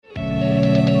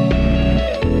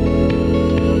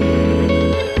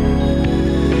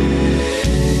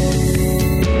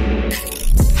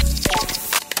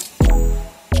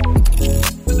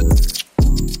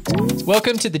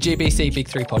Welcome to the GBC Big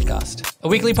Three podcast, a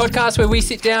weekly podcast where we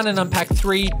sit down and unpack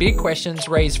three big questions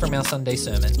raised from our Sunday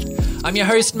sermon. I'm your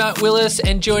host, Matt Willis,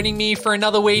 and joining me for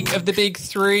another week of the Big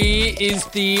Three is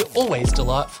the always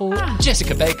delightful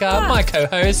Jessica Baker, my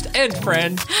co-host and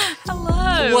friend.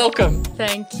 Hello. Welcome.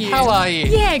 Thank you. How are you?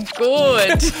 Yeah,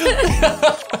 good.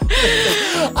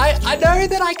 I know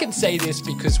that I can say this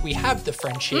because we have the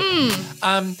friendship.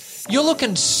 You're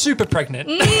looking super pregnant.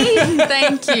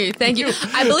 Thank you. Thank you.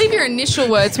 I believe your initial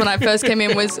words when I first came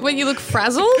in was, "When you look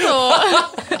frazzled," or...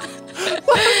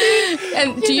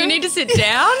 And do you need to sit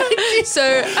down?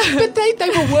 But they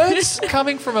were words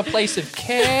coming from a place of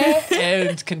care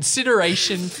and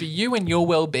consideration for you and your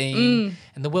well-being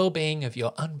and the well-being of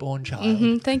your unborn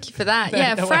child. Thank you for that.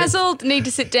 No Frazzled, need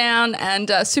to sit down,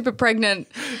 and super pregnant.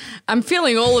 I'm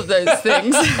feeling all of those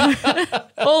things.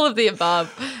 All of the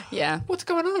above. Yeah. What's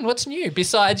going on? What's new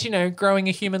besides, growing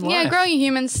a human life? Yeah, growing a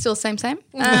human's still same.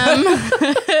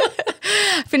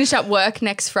 Finish up work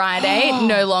next Friday.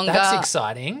 No longer That's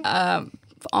exciting.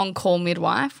 on-call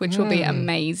midwife, which will be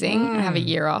amazing. I have a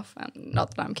year off.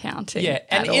 Not that I'm counting. Yeah,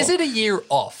 and at is all. it a year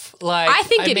off? I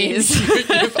think it is.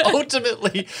 You've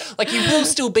ultimately, you will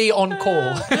still be on call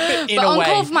in but a on way.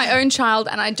 call for my own child,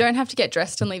 and I don't have to get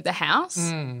dressed and leave the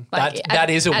house.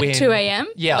 That is a win. At 2 a.m.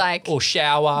 Yeah, or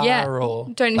shower or...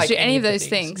 don't need to do any of those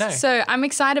things. things. No. So I'm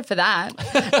excited for that.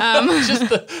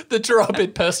 Just the drop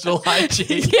in personal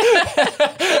hygiene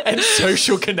and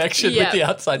social connection with the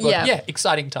outside world. Yeah,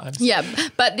 exciting times. Yeah,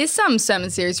 but this sermon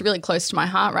series is really close to my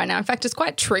heart right now. In fact, it's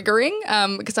quite triggering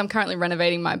because I'm currently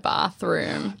renovating my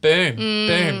bathroom. Boom,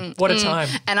 boom. What a time.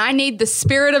 And I need the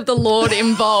Spirit of the Lord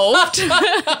involved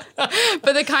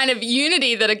for the kind of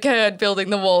unity that occurred building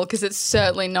the wall, because it's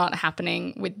certainly not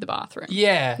happening with the bathroom.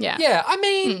 Yeah. I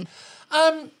mean,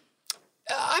 I'm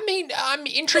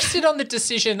interested on the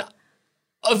decision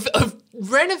of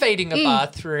renovating a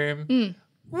bathroom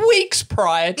weeks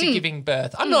prior to giving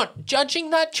birth. I'm not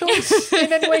judging that choice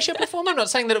in any way, shape or form. I'm not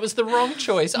saying that it was the wrong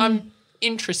choice. I'm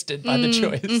interested by the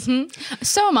choice.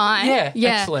 So am I.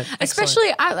 Yeah. Excellent.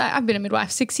 Especially, I've been a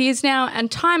midwife 6 years now,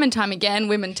 and time again,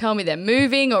 women tell me they're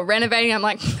moving or renovating. I'm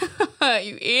like,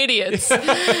 you idiots.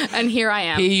 And here I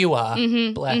am. Here you are.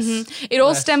 Bless. It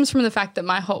all stems from the fact that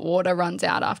my hot water runs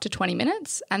out after 20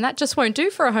 minutes, and that just won't do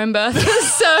for a home birth.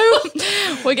 So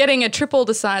we're getting a triple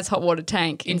the size hot water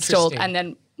tank installed, and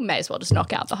then may as well just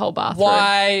knock out the whole bathroom.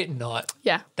 Why not?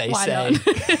 Yeah. They why say. not?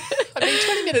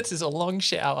 20 minutes is a long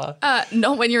shower.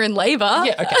 Not when you're in labour.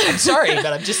 Yeah, okay. I'm sorry,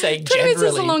 but I'm just saying 20 generally.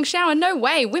 minutes is a long shower. No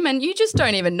way. Women, you just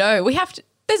don't even know.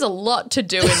 There's a lot to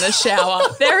do in the shower.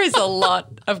 There is a lot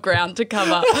of ground to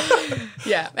cover.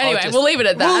 Yeah. Anyway, we'll leave it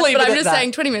at that. But I'm just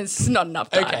saying 20 minutes is not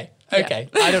enough time. Okay.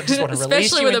 I don't just want to release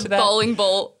Especially you with into a that. bowling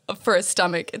ball for a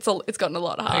stomach. It's gotten a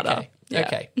lot harder. Okay. Yeah.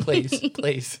 Okay.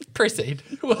 Please proceed.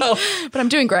 Well, but I'm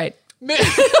doing great.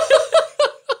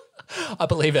 I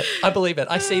believe it.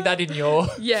 I see that in your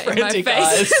frantic in my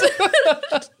face.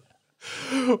 eyes.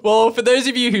 Well, for those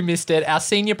of you who missed it, our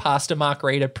senior pastor, Mark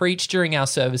Reeder, preached during our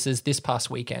services this past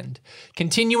weekend,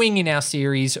 continuing in our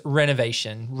series,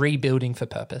 Renovation, Rebuilding for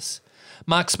Purpose.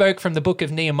 Mark spoke from the book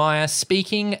of Nehemiah,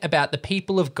 speaking about the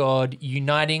people of God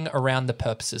uniting around the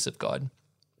purposes of God.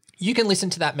 You can listen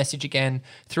to that message again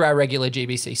through our regular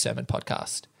GBC Sermon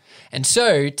podcast. And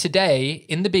so today,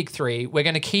 in the Big Three, we're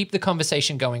going to keep the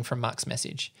conversation going from Mark's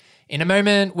message. In a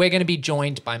moment, we're going to be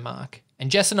joined by Mark,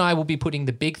 and Jess and I will be putting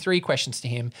the big three questions to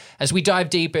him as we dive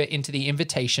deeper into the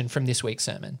invitation from this week's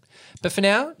sermon. But for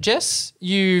now, Jess,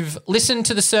 you've listened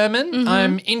to the sermon.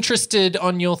 I'm interested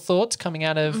on your thoughts coming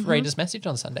out of Raider's message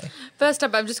on Sunday. First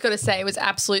up, I've just got to say it was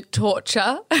absolute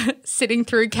torture sitting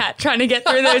through Kat trying to get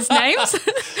through those names.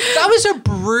 That was a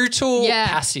brutal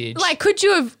passage.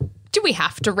 Do we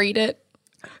have to read it?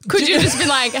 Could you just be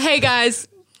like, hey guys,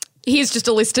 here's just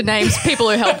a list of names, people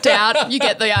who helped out. You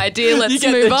get the idea. Let's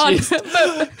move on.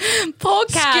 But poor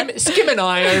Kat. Skim an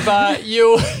eye over.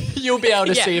 You'll be able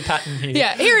to see a pattern here.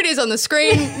 Yeah, here it is on the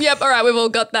screen. Yep, all right, we've all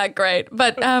got that. Great.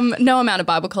 But no amount of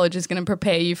Bible college is going to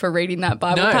prepare you for reading that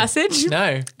Bible passage.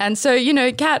 No. And so,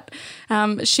 Kat,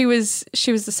 she was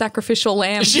the sacrificial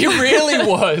lamb. She really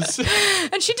was.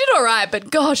 And she did all right, but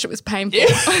gosh, it was painful.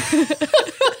 Yeah.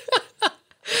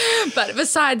 But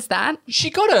besides that, she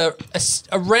got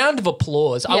a round of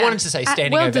applause. I wanted to say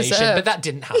standing ovation, but that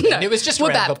didn't happen. No, it was just a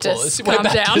round of applause. Calm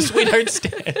down. We don't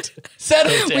stand.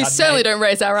 Settle down. We certainly don't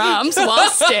raise our arms while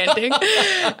standing.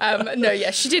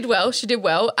 She did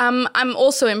well. I'm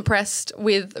also impressed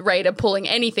with Raider pulling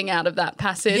anything out of that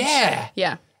passage. Yeah.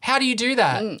 Yeah. How do you do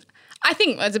that? I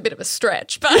think it's a bit of a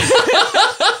stretch, but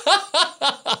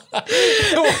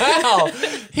Wow.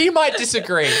 He might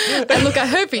disagree. and look, I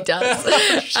hope he does.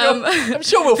 I'm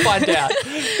sure we'll find out.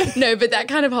 No, but that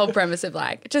kind of whole premise of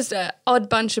like just an odd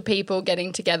bunch of people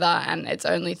getting together, and it's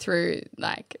only through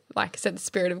like I said, the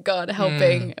Spirit of God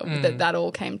helping that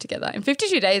all came together. In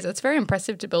 52 days, that's very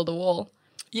impressive to build a wall.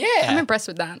 Yeah. I'm impressed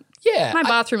with that. Yeah. My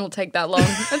bathroom will take that long.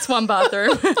 That's one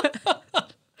bathroom.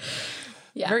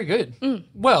 Yeah. Very good.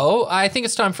 Well, I think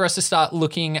it's time for us to start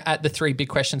looking at the 3 big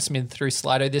questions submitted through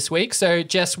Slido this week. So,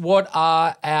 Jess, what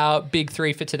are our big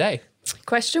 3 for today?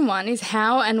 Question 1 is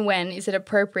how and when is it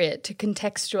appropriate to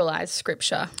contextualize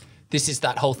scripture? This is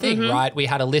that whole thing, right? We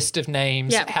had a list of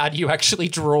names. Yep. How do you actually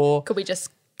draw? Could we just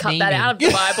cut Meaning. that out of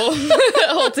the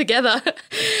Bible altogether?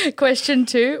 Question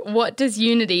 2, what does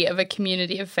unity of a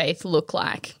community of faith look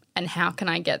like? And how can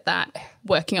I get that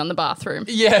working on the bathroom?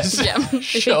 Yes. Yeah,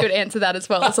 if you could answer that as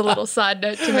well as a little side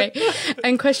note to me.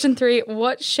 And question 3,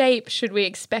 what shape should we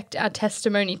expect our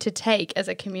testimony to take as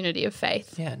a community of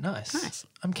faith? Yeah, nice. Nice.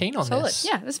 I'm keen on Solid. this.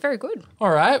 Yeah, that's very good. All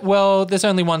right. Well, there's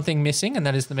only one thing missing, and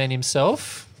that is the man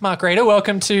himself. Mark Rader,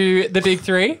 welcome to the Big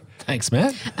 3. Thanks,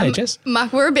 Matt. Hey, Jess.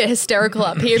 Mark, we're a bit hysterical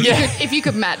up here. If you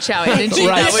could match our energy,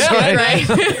 Right. that would be great.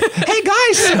 Hey,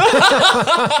 guys.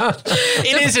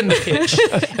 It is in the pitch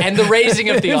and the raising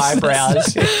of the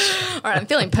eyebrows. All right, I'm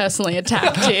feeling personally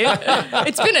attacked here.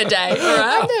 It's been a day, all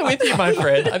right? I'm there with you, my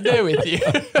friend. I'm there with you.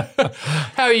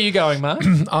 How are you going, Mark?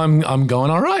 I'm going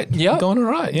all right. Yeah. Going all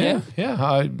right. Yeah.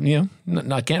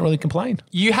 I can't really complain.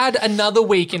 You had another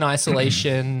week in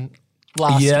isolation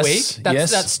last Yes, week.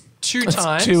 yes. That's 2 That's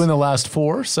times. 2 in the last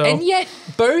 4. So And yet,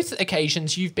 both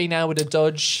occasions you've been able to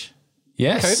dodge.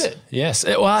 yes, COVID. yes.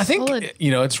 Well, I think Solid.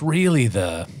 it's really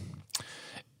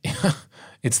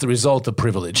it's the result of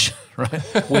privilege,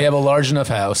 right? We have a large enough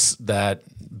house that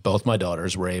both my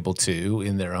daughters were able to,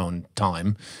 in their own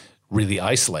time, really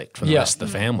isolate from the rest of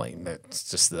the family. It's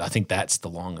just, I think that's the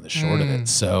long and the short of it.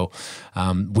 So,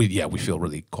 we feel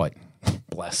really quite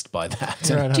blessed by that.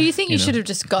 And, Do you think you should have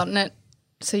just gotten it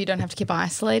so you don't have to keep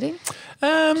isolating?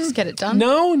 Just get it done?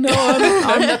 no,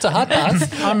 That's a hard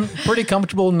pass. I'm pretty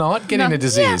comfortable not getting the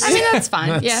disease. Yeah, I mean, that's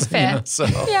fine. Yeah, fair.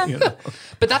 Yeah.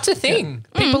 But that's a thing.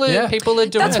 People are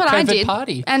doing That's a what I COVID did.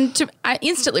 party. And I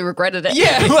instantly regretted it.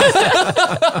 Yeah.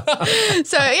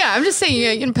 So, yeah, I'm just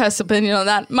saying your personal opinion on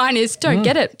that. Mine is don't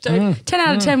get it. 10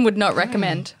 out of 10 would not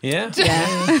recommend. Yeah.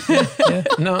 Yeah.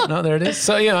 No, there it is.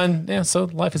 So so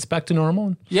life is back to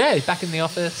normal. Yeah, back in the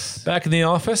office. Back in the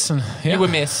office, and You were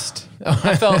missed.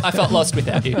 I felt lost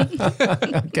without you.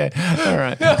 okay. All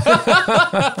right.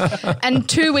 And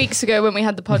 2 weeks ago when we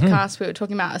had the podcast, we were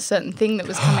talking about a certain thing that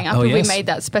was coming up. Oh, Have yes. we made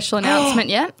that special announcement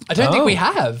yet? I don't think we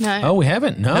have. No. Oh, we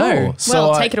haven't. No. No.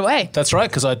 Well, take it away. That's right,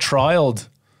 because I trialed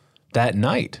that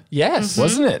night, Yes.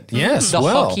 wasn't it? Yes. The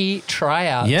well. hockey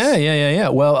tryouts. Yeah.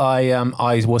 Well,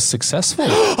 I was successful.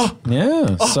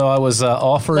 Yeah. So I was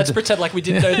offered. Let's pretend like we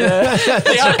didn't know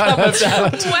the outcome of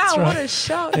that. Wow, what a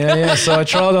shock. Yeah. So I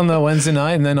trialed on the Wednesday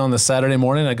night, and then on the Saturday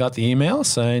morning, I got the email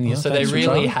saying, So they thanks for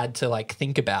really trialing. had to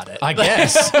think about it. I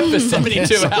guess. for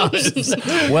 72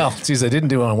 hours. Well, geez, I didn't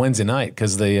do it on Wednesday night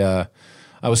because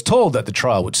I was told that the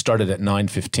trial would start at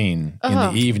 9:15 in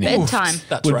the evening. bedtime.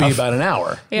 That's would be rough. about an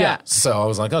hour. Yeah. So I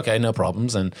was like, okay, no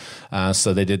problems. And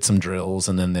so they did some drills,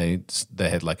 and then they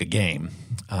had like a game,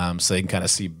 so they can kind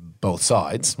of see both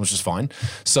sides, which is fine.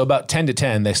 So about 10 to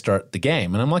 10, they start the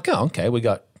game, and I'm like, oh, okay, we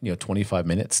got 25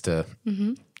 minutes to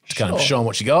kind of show them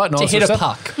what you got and all To that hit sort a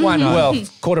of stuff. puck. Why not? Well,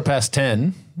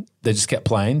 10:15, they just kept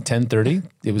playing. 10:30,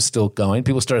 it was still going.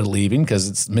 People started leaving because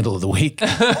it's the middle of the week.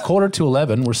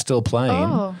 10:45, we're still playing.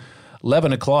 Oh.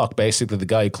 11 o'clock, basically, the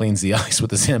guy who cleans the ice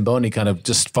with the Zamboni kind of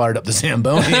just fired up the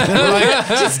Zamboni.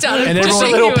 Just started And Just a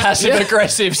everyone- little passive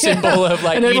aggressive symbol of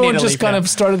and you everyone need to just leave kind now. of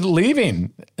started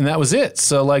leaving. And that was it.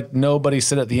 So, nobody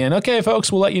said at the end, okay,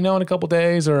 folks, we'll let you know in a couple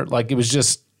days. Or, it was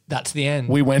just, That's the end.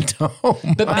 we went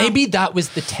home. But maybe that was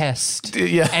the test.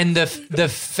 Yeah. And the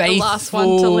faithful last one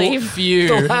to leave.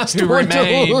 few Last who one to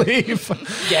remain leave.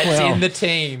 gets Well, in the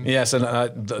team. Yes, and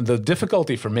the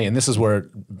difficulty for me, and this is where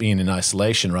being in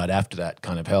isolation right after that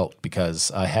kind of helped,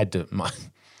 because I had to,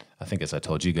 I think as I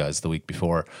told you guys the week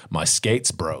before, my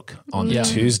skates broke on Yeah.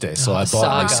 Tuesday, so I bought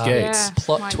my Saga. skates, Yeah.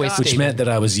 Plot My twist. God. which meant that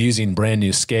I was using brand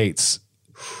new skates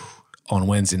on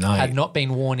Wednesday night. Had not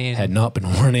been worn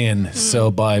in.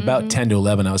 So by about 10 to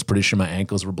 11, I was pretty sure my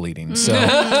ankles were bleeding. So,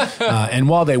 and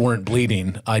while they weren't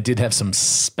bleeding, I did have some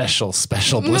special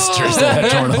blisters that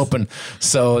had torn open.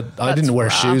 So I didn't wear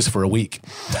shoes for a week.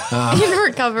 In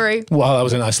recovery. While I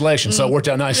was in isolation. So it worked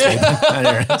out nicely.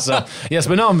 So, yes,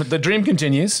 but no, the dream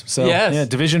continues. So, yeah,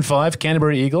 Division 5,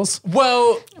 Canterbury Eagles.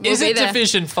 Well, is it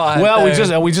Division 5? Well,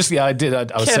 we just, I did.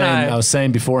 I was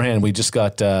saying beforehand, we just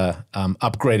got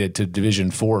upgraded to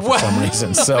Division 4 for some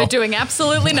reason. So we're doing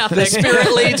absolutely nothing. The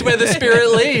spirit leads where the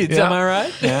spirit leads. Am I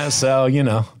right? Yeah. So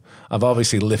I've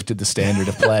obviously lifted the standard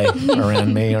of play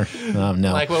around me. Or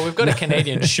no, like, well, we've got a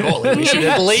Canadian. Surely we should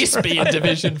at least be in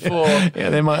Division 4. Yeah,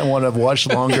 they might want to have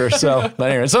watched longer. So,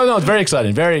 but anyway, no, it's very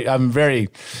exciting. I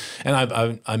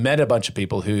met a bunch of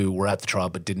people who were at the trial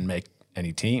but didn't make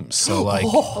any teams. So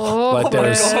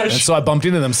there's, and so I bumped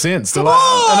into them since. And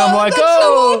I'm like,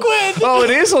 it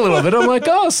is a little bit. I'm like,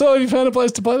 so have you found a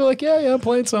place to play? They're like, yeah, I'm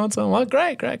playing so and so. I'm like,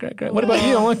 great. What about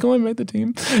you? I'm like, I made the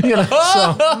team. It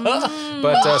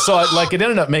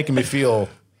ended up making me feel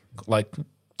like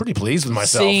pretty pleased with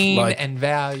myself. Seen and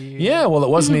valued. Yeah, well, it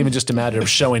wasn't even just a matter of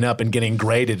showing up and getting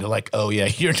graded like, oh yeah,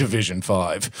 you're Division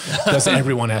 5. Because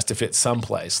everyone has to fit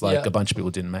someplace. Like a bunch of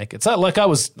people didn't make it. So I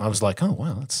was like, oh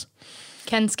wow, that's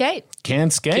Can skate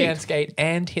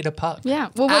and hit a puck. Yeah.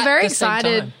 Well, we're very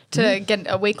excited to get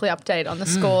a weekly update on the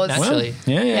scores. Naturally.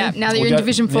 Well, yeah. Now that you're in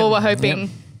Division 4, we're hoping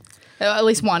at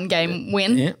least one game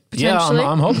win, potentially.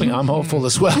 Yeah, I'm hopeful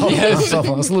as well. I was a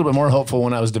little bit more hopeful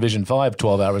when I was Division 5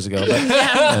 12 hours ago.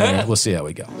 But we'll see how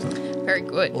we go. Very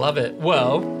good. Love it.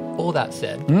 Well, all that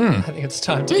said, I think it's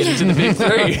time to get into the big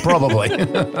three. Probably.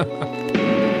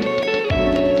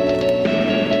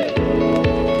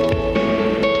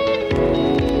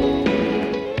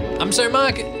 So,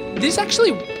 Mark, this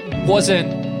actually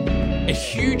wasn't a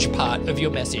huge part of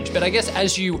your message, but I guess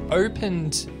as you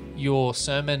opened your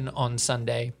sermon on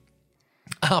Sunday,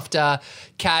 after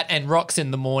Kat and Rox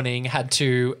in the morning had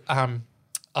to,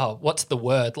 what's the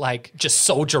word? Like just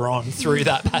soldier on through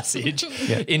that passage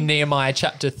in Nehemiah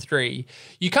chapter 3,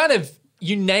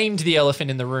 you named the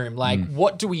elephant in the room. Like,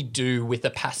 what do we do with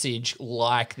a passage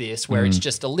like this where it's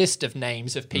just a list of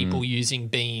names of people using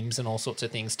beams and all sorts of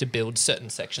things to build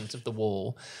certain sections of the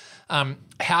wall?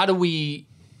 How do we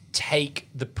take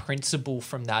the principle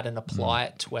from that and apply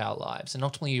it to our lives? And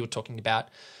ultimately you were talking about,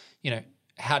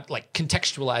 how like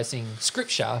contextualizing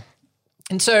scripture.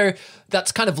 And so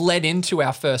that's kind of led into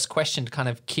our first question to kind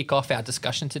of kick off our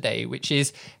discussion today, which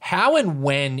is how and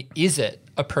when is it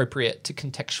appropriate to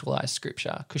contextualize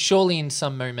scripture? Because surely in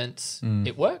some moments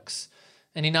it works,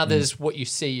 and in others what you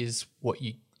see is what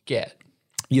you get.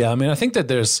 Yeah, I mean, I think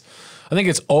it's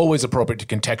always appropriate to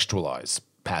contextualize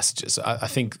passages. I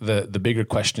think the bigger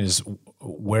question is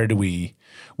where do we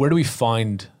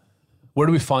find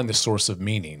the source of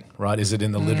meaning, right? Is it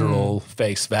in the literal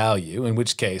face value, in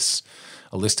which case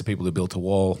a list of people who built a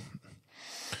wall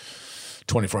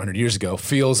 2,400 years ago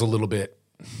feels a little bit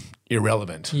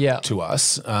irrelevant to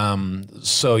us.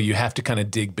 So you have to kind of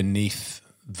dig beneath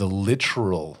the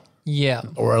literal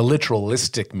or a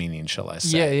literalistic meaning, shall I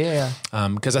say.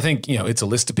 Because I think, it's a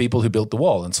list of people who built the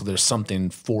wall, and so there's something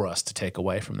for us to take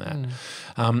away from that.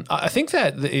 I think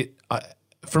that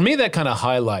for me, that kind of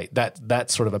highlight,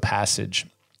 that sort of a passage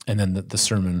and then the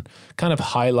sermon kind of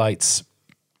highlights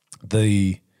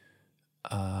the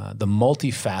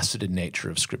multifaceted nature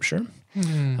of Scripture.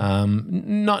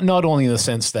 Not only in the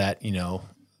sense that,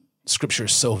 Scripture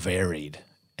is so varied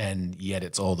and yet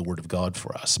it's all the Word of God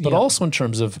for us, but also in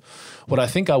terms of what I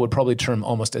think I would probably term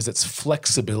almost as its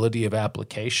flexibility of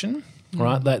application,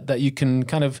 right? That you can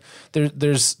kind of,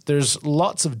 there's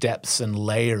lots of depths and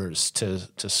layers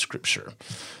to Scripture.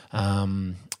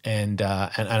 And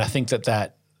I think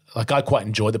that like I quite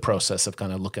enjoy the process of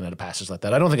kind of looking at a passage like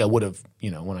that. I don't think I would have,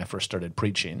 when I first started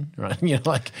preaching, right?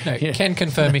 Can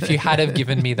confirm if you had have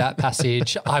given me that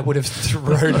passage, I would have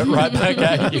thrown it right back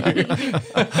at you.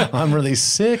 I'm really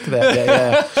sick that day.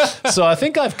 Yeah. So I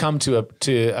think I've come to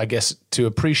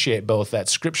appreciate both that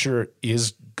Scripture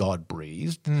is God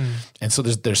breathed, and so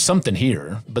there's something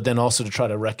here, but then also to try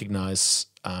to recognize,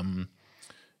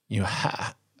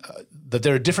 that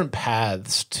there are different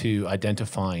paths to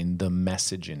identifying the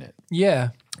message in it.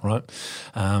 Yeah. Right.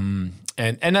 And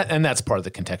that's part of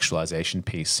the contextualization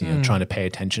piece, trying to pay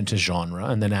attention to genre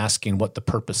and then asking what the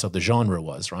purpose of the genre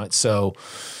was, right? So,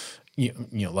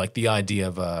 like the idea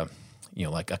of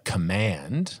like a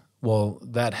command, well,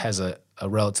 that has a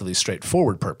relatively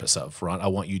straightforward purpose of, right? I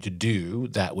want you to do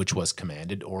that which was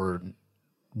commanded, or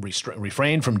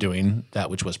refrain from doing that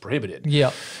which was prohibited.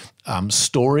 Yeah.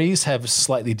 Stories have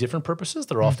slightly different purposes.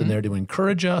 They're often there to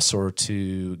encourage us or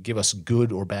to give us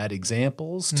good or bad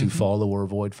examples to follow or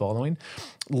avoid following.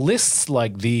 Lists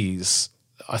like these,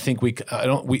 I think we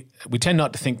tend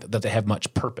not to think that they have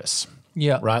much purpose.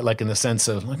 Yeah. Right? Like in the sense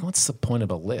of like, what's the point of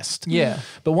a list? Yeah.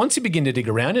 But once you begin to dig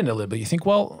around in it a little bit, you think,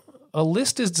 well, a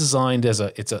list is designed as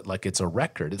it's a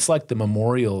record. It's like the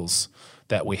memorials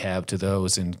that we have to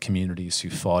those in communities who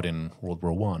fought in World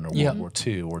War I or World War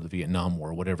II or the Vietnam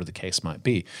War, whatever the case might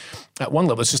be. At one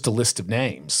level, it's just a list of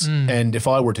names. And if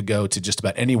I were to go to just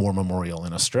about any war memorial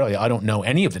in Australia, I don't know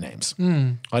any of the names.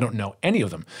 I don't know any of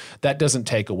them. That doesn't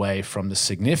take away from the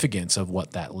significance of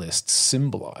what that list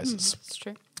symbolizes. That's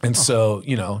true. And so,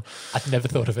 I'd never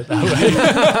thought of it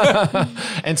that way.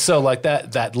 And so like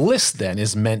that list then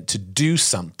is meant to do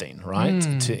something, right?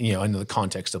 To, in the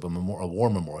context of a war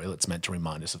memorial, it's meant to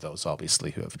remind us of those obviously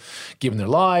who have given their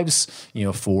lives,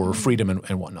 for freedom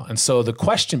and whatnot. And so the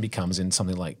question becomes in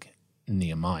something like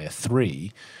Nehemiah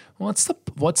 3, what's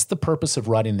the purpose of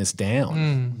writing this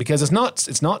down? Because it's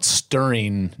not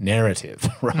stirring narrative,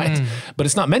 right? But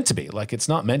it's not meant to be. Like it's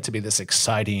not meant to be this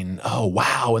exciting, oh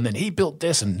wow, and then he built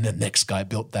this and the next guy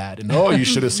built that, and oh, you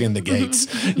should have seen the gates.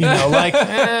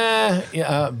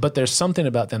 But there's something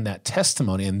about them, that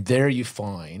testimony, and there you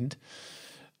find,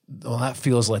 well, that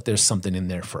feels like there's something in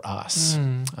there for us.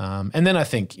 And then I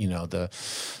think, the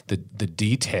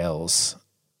details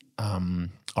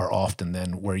are often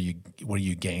then where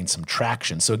you gain some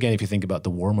traction. So again, if you think about the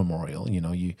war memorial,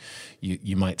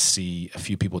 you might see a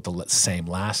few people with the same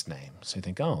last name. So you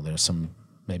think, oh, there's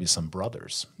maybe some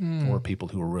brothers or people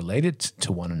who are related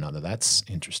to one another. That's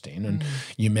interesting. And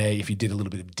you may, if you did a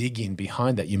little bit of digging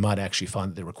behind that, you might actually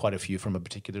find that there were quite a few from a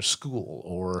particular school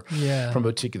or from a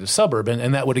particular suburb.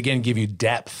 And that would, again, give you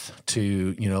depth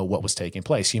to, what was taking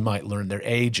place. You might learn their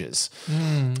ages.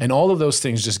 And all of those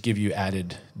things just give you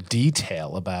added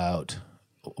detail about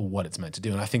what it's meant to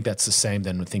do. And I think that's the same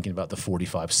then when thinking about the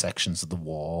 45 sections of the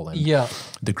wall and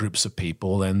the groups of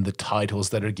people and the titles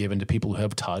that are given to people who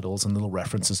have titles and little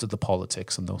references to the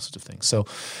politics and those sorts of things. So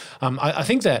I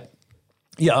think that,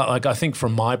 I think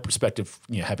from my perspective,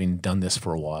 having done this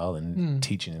for a while and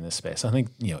teaching in this space, I think,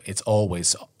 it's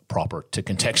always proper to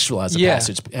contextualize a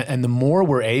passage. And the more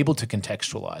we're able to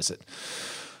contextualize it,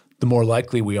 the more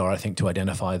likely we are, I think, to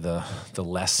identify the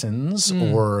lessons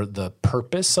or the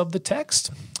purpose of the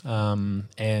text, and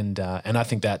I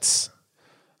think that's.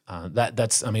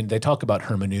 I mean, they talk about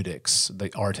hermeneutics,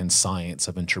 the art and science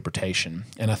of interpretation,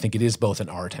 and I think it is both an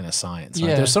art and a science.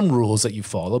 Right? There's some rules that you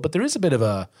follow, but there is a bit of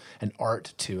an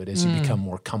art to it as you become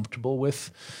more comfortable with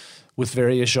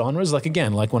various genres. Like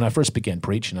when I first began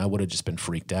preaching, I would have just been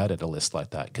freaked out at a list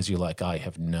like that because you're like, I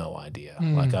have no idea.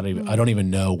 Like I don't even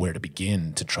know where to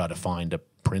begin to try to find a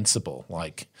principle.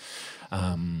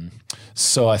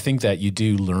 So I think that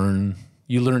you learn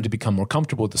to become more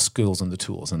comfortable with the skills and the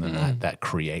tools, and then that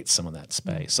creates some of that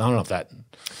space. I don't know if that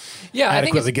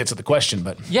adequately gets at the question,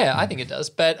 but I think it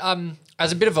does. But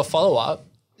as a bit of a follow-up,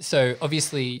 so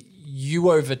obviously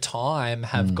you over time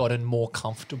have gotten more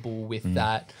comfortable with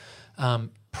that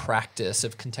practice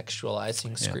of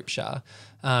contextualizing scripture.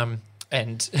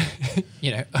 And,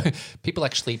 people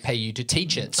actually pay you to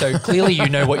teach it. So clearly you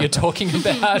know what you're talking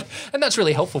about. And that's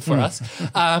really helpful for us.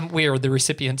 We are the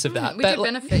recipients of that. We do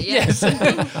benefit, yes.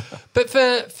 But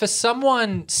for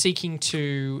someone seeking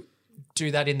to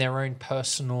do that in their own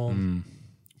personal,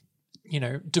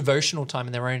 devotional time,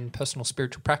 in their own personal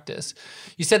spiritual practice,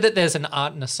 you said that there's an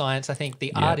art and a science. I think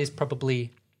the art is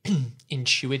probably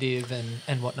intuitive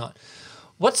and whatnot.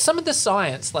 What's some of the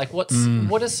science? Like what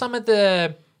are some of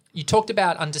the, you talked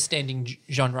about understanding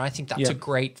genre. I think that's a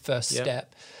great first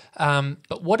step.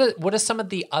 But what are some of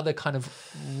the other kind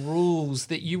of rules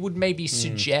that you would maybe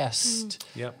suggest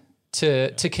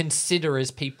to consider as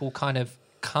people kind of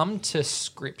come to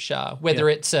scripture, whether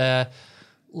it's a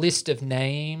list of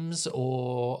names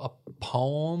or a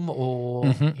poem or,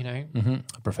 a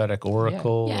prophetic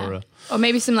oracle or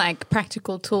maybe some like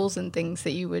practical tools and things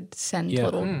that you would send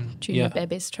little junior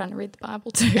babies trying to read the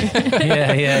Bible to.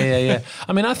 Yeah.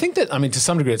 I mean, I think that, to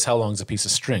some degree it's how long is a piece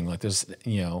of string. Like there's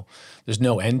no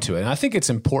end to it. And I think it's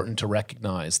important to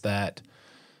recognize that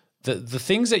the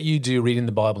things that you do reading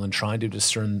the Bible and trying to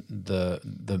discern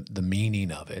the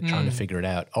meaning of it, trying to figure it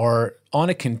out, are on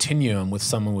a continuum with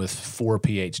someone with 4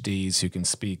 PhDs who can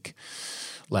speak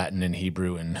Latin and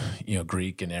Hebrew and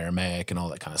Greek and Aramaic and all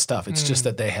that kind of stuff. It's just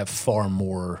that they have far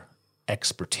more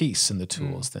expertise in the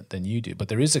tools than you do. But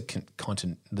there is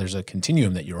there's a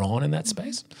continuum that you're on in that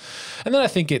space. And then I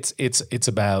think it's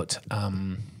about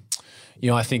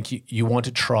I think you want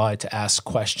to try to ask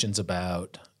questions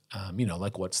about,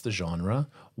 like what's the genre?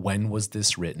 When was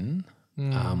this written?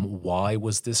 Why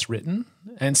was this written?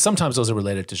 And sometimes those are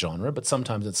related to genre, but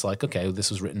sometimes it's like, okay,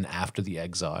 this was written after the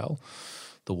exile.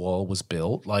 The wall was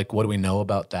built. Like, what do we know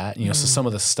about that? So some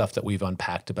of the stuff that we've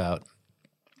unpacked about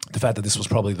the fact that this was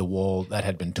probably the wall that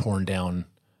had been torn down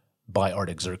by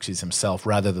Artaxerxes himself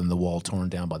rather than the wall torn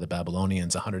down by the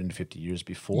Babylonians 150 years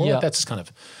before. Yeah. That's kind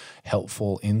of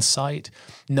helpful insight.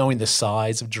 Knowing the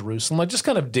size of Jerusalem, like just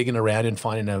kind of digging around and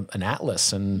finding an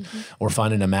atlas or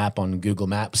finding a map on Google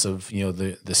Maps of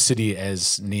the city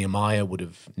as Nehemiah would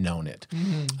have known it,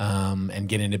 and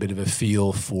getting a bit of a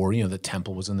feel for the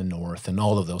temple was in the north and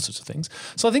all of those sorts of things.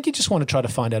 So I think you just want to try to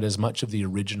find out as much of the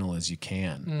original as you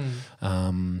can.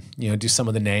 Do some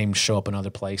of the names show up in other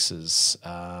places?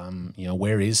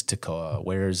 Where is Tekoa?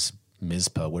 Where's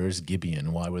Mizpah? Where's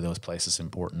Gibeon? Why were those places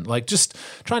important? Like just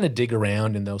trying to dig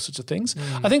around in those sorts of things.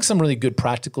 I think some really good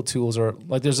practical tools are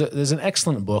like there's an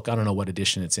excellent book. I don't know what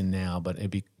edition it's in now, but it'd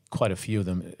be quite a few of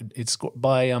them. It's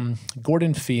by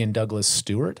Gordon Fee and Douglas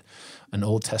Stewart, an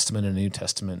Old Testament and New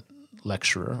Testament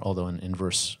lecturer, although in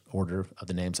inverse order of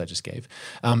the names I just gave,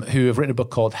 who have written a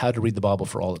book called How to Read the Bible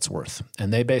for All It's Worth.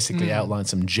 And they basically outline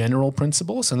some general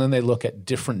principles, and then they look at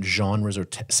different genres or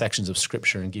sections of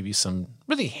Scripture and give you some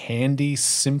really handy,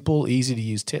 simple,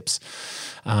 easy-to-use tips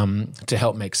to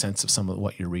help make sense of some of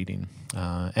what you're reading.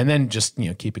 And then just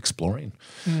keep exploring.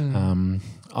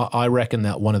 I reckon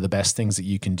that one of the best things that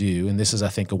you can do, and this is, I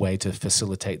think, a way to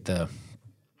facilitate the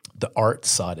art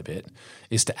side of it,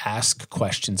 is to ask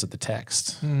questions of the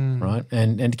text, right?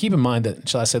 And to keep in mind that,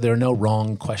 shall I say, there are no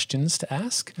wrong questions to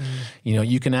ask.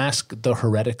 You can ask the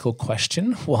heretical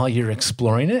question while you're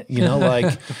exploring it.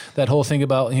 Like that whole thing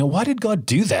about, why did God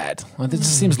do that? Well, this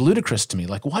seems ludicrous to me.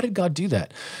 Like, why did God do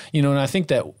that? And I think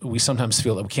that we sometimes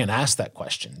feel that we can't ask that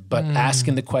question, but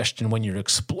asking the question when you're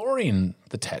exploring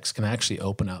the text can actually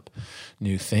open up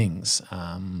new things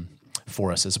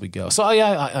for us as we go. So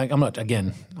I'm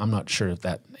not sure if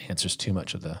that answers too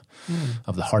much of the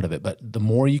heart of it, but the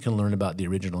more you can learn about the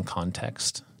original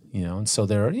context, and so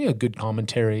there are good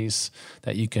commentaries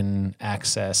that you can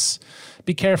access.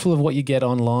 Be careful of what you get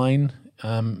online.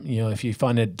 If you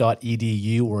find a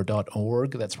 .edu or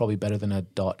 .org, that's probably better than a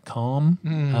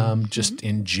 .com. Just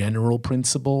in general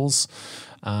principles,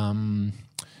 I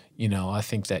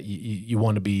think that you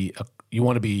want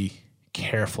to be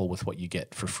careful with what you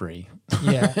get for free.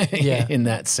 In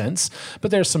that sense. But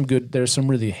there's some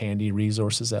really handy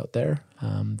resources out there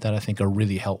that I think are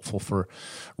really helpful for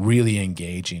really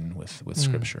engaging with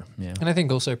Scripture. Yeah. And I think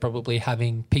also probably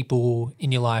having people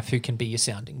in your life who can be your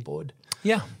sounding board.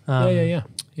 Yeah.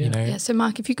 So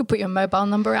Mark, if you could put your mobile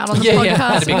number out on the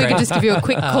podcast, we could just give you a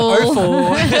quick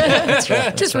call. That's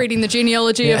right. Just reading the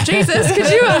genealogy of Jesus.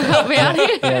 Could you help me out here?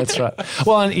 Yeah, that's right.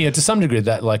 Well, and to some degree,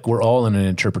 that like we're all in an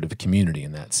interpretive community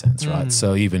in that sense, right?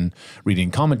 So even reading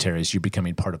commentaries, you're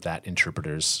becoming part of that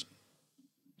interpreter's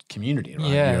community, right?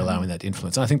 Yeah. You're allowing that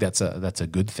influence. And I think that's a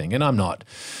good thing. And I'm not,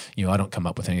 I don't come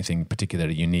up with anything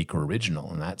particularly unique or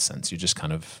original in that sense. You're just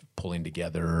kind of pulling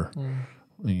together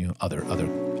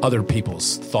other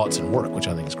people's thoughts and work, which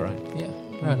I think is great. Yeah,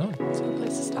 right on. That's a good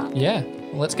place to start. Yeah,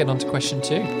 well, let's get on to question 2.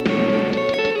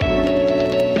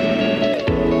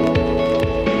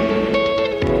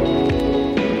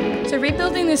 So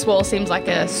rebuilding this wall seems like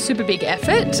a super big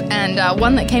effort, and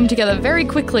one that came together very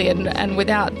quickly and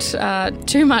without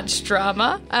too much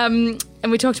drama. And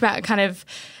we talked about kind of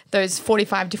those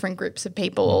 45 different groups of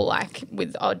people, like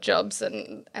with odd jobs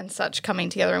and such, coming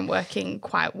together and working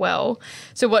quite well.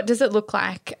 So what does it look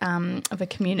like of a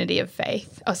community of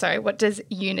faith? What does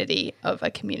unity of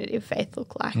a community of faith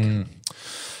look like?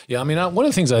 Yeah, one of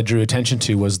the things I drew attention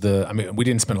to was we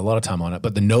didn't spend a lot of time on it,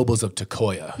 but the nobles of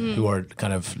Tekoa, who are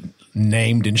kind of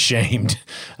named and shamed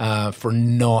for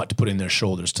not putting their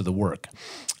shoulders to the work.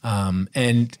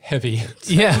 And heavy.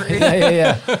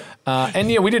 Yeah. And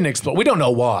we didn't explore. We don't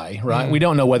know why, right? We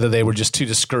don't know whether they were just too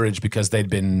discouraged because they'd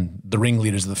been the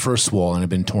ringleaders of the first wall and had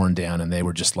been torn down, and they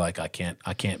were just like, I can't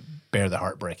bear the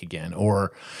heartbreak again,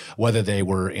 or whether they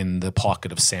were in the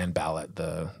pocket of Sanballat,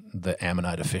 the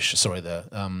Ammonite official,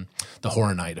 the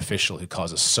Horonite official who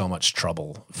causes so much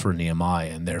trouble for Nehemiah,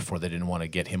 and therefore they didn't want to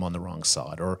get him on the wrong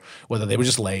side, or whether they were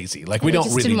just lazy. Like we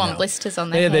don't really know. They didn't want blisters on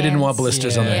their hands. They didn't want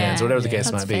blisters on their hands, whatever the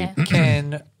case might be.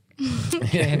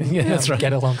 That's right.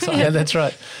 Get alongside. Yeah, that's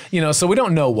right. So we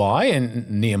don't know why, and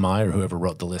Nehemiah or whoever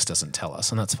wrote the list doesn't tell us,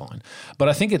 and that's fine. But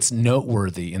I think it's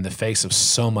noteworthy in the face of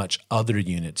so much other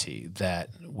unity that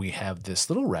we have this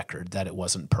little record that it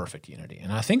wasn't perfect unity.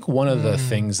 And I think one of the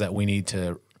things that we need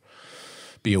to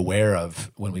be aware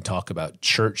of when we talk about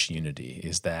church unity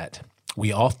is that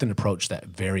we often approach that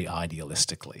very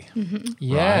idealistically.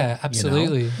 Yeah, right?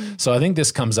 absolutely. You know? So I think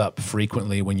this comes up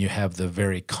frequently when you have the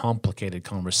very complicated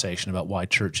conversation about why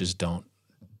churches don't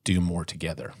do more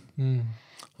together.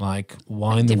 Like,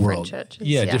 why in the world? Churches,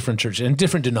 Different churches and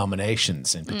different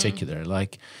denominations in particular.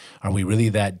 Like, are we really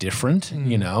that different,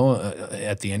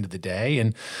 at the end of the day?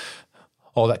 And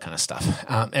all that kind of stuff.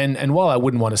 And while I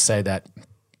wouldn't want to say that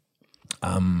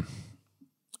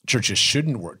churches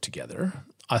shouldn't work together,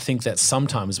 I think that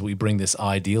sometimes we bring this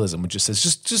idealism which just says,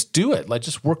 just do it, like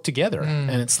just work together.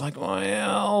 And it's like,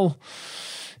 well,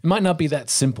 it might not be that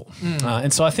simple.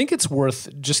 And so I think it's worth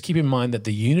just keeping in mind that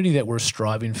the unity that we're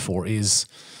striving for is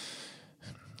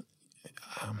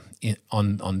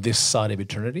on this side of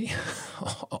eternity,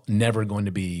 never going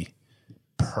to be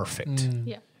perfect.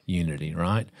 Unity,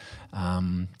 right?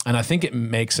 And I think it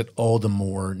makes it all the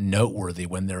more noteworthy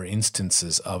when there are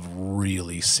instances of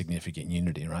really significant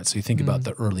unity, right? So you think about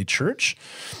the early church,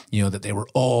 that they were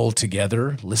all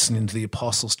together listening to the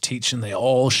apostles' teaching. They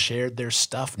all shared their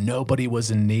stuff. Nobody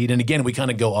was in need. And again, we kind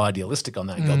of go idealistic on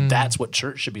that and go, that's what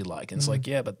church should be like. And it's like,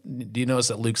 yeah, but do you notice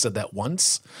that Luke said that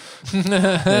once?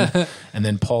 and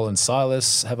then Paul and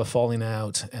Silas have a falling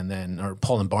out, or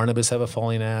Paul and Barnabas have a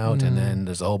falling out, and then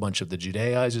there's a whole bunch of the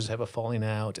Judaizers have a falling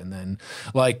out, and then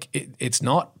it's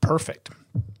not perfect.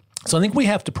 So I think we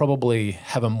have to probably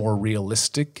have a more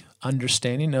realistic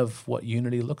understanding of what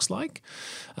unity looks like,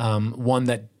 one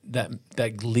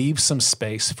that leaves some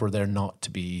space for there not to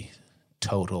be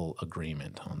total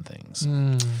agreement on things.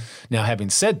 Now, having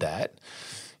said that,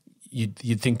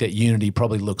 you'd think that unity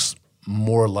probably looks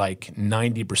more like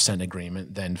 90%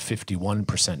 agreement than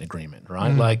 51% agreement,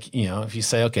 right? Like, if you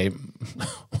say, okay,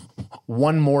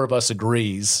 one more of us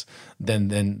agrees than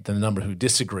the number who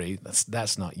disagree,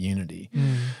 that's not unity.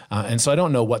 And so I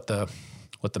don't know what the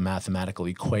mathematical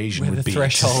equation would be.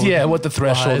 What the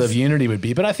threshold of unity would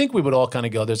be. But I think we would all kind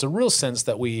of go, there's a real sense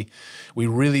that we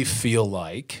really feel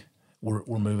like we're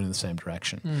moving in the same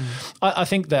direction. I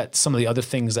think that some of the other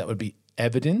things that would be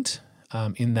evident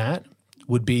in that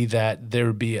would be that there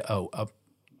would be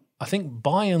I think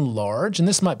by and large, and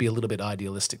this might be a little bit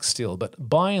idealistic still, but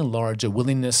by and large, a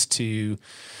willingness to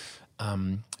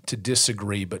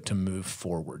disagree but to move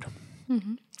forward.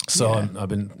 So I've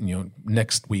been,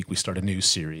 next week we start a new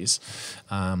series,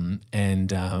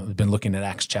 and we've been looking at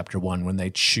Acts chapter 1 when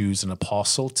they choose an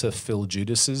apostle to fill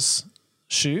Judas's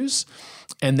shoes,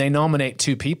 and they nominate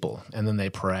two people, and then they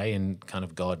pray, and kind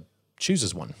of God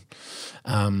chooses one.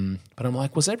 But I'm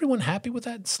like, was everyone happy with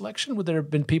that selection? Would there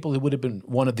have been people who would have been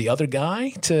wanted the other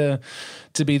guy to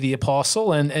be the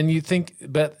apostle? And you think,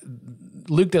 but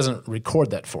Luke doesn't record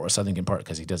that for us, I think in part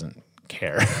because he doesn't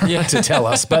care to tell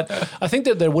us. But I think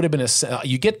that there would have been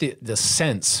you get the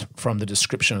sense from the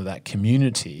description of that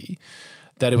community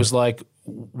that it was like,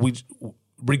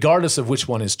 regardless of which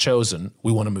one is chosen,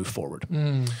 we want to move forward.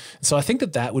 So I think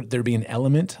that would there be an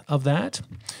element of that,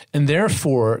 and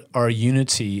therefore our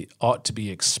unity ought to be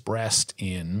expressed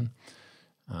in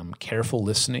careful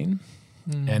listening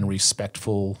and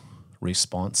respectful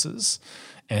responses,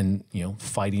 and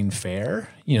fighting fair.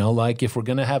 Like if we're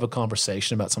going to have a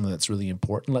conversation about something that's really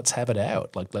important, let's have it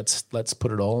out. Like let's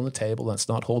put it all on the table. Let's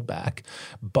not hold back,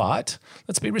 but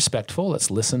let's be respectful.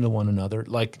 Let's listen to one another.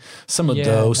 Like some of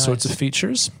those sorts of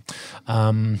features.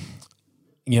 I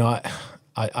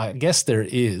guess there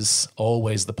is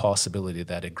always the possibility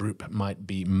that a group might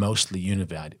be mostly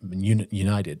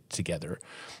united together,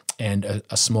 and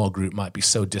a small group might be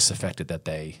so disaffected that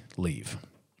they leave.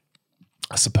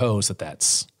 I suppose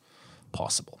that's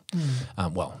possible.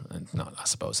 Well, not I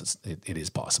suppose it is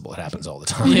possible. It happens all the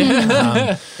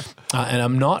time. And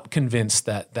I'm not convinced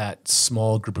that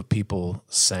small group of people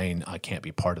saying, I can't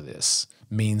be part of this,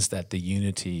 means that the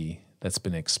unity that's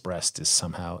been expressed is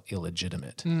somehow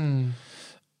illegitimate.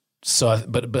 So,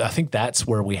 but I think that's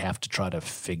where we have to try to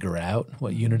figure out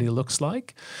what unity looks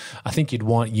like. I think you'd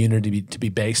want unity to be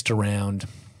based around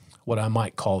what I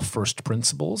might call first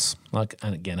principles.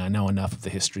 And again, I know enough of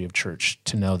the history of church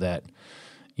to know that,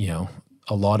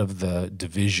 a lot of the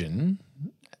division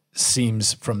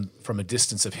seems from a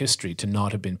distance of history to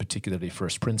not have been particularly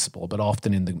first principle, but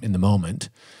often in the moment,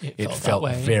 it felt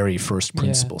very first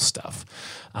principle stuff.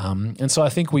 And so I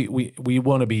think we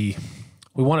want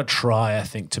to try, I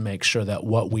think, to make sure that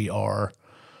what we are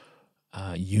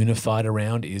unified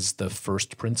around is the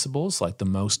first principles, like the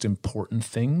most important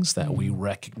things, that we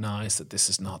recognize that this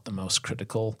is not the most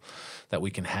critical, that we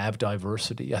can have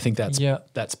diversity. I think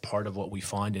that's part of what we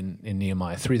find in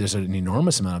Nehemiah 3. There's an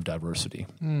enormous amount of diversity.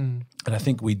 And I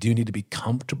think we do need to be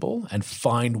comfortable and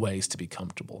find ways to be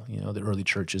comfortable. The early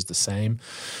church is the same.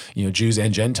 Jews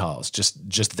and Gentiles,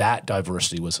 just that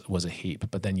diversity was a heap.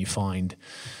 But then you find,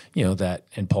 that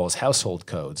in Paul's household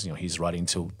codes, he's writing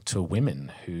to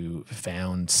women who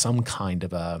found some kind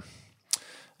of a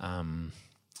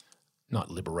not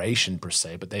liberation per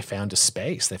se, but they found a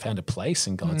space, they found a place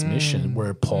in God's mission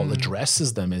where Paul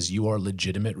addresses them as, you are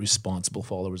legitimate, responsible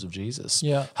followers of Jesus.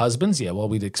 Yeah. Husbands,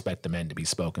 we'd expect the men to be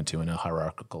spoken to in a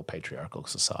hierarchical, patriarchal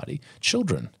society.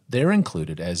 Children, they're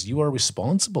included as, you are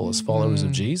responsible as followers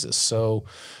of Jesus. So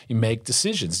you make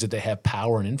decisions. Did they have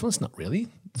power and influence? Not really.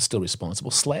 They're still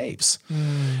responsible. Slaves.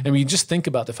 And you just think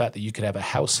about the fact that you could have a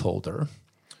householder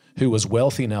who was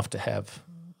wealthy enough to have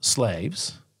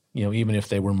slaves, even if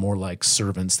they were more like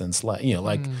servants than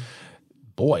slaves,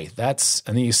 boy, and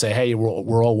then you say, hey,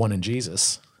 we're all one in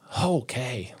Jesus.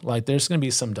 Okay. There's going to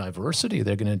be some diversity.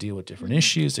 They're going to deal with different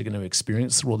issues. They're going to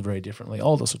experience the world very differently,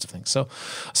 all those sorts of things. So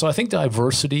I think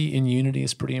diversity in unity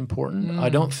is pretty important. I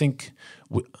don't think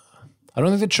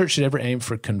the church should ever aim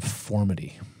for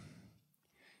conformity.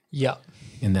 Yeah.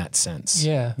 In that sense.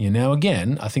 Yeah. Now,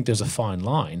 again, I think there's a fine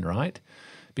line, right?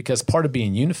 Because part of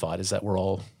being unified is that we're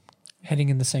all heading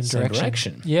in the same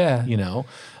direction. Yeah.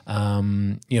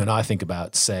 And I think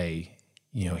about, say,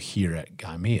 here at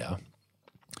Gaimea,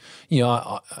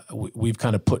 we've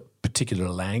kind of put particular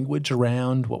language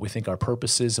around what we think our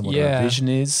purpose is and what our vision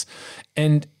is.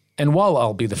 And while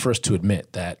I'll be the first to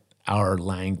admit that our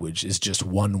language is just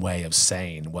one way of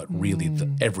saying what really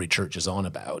every church is on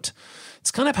about,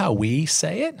 it's kind of how we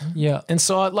say it. Yeah. And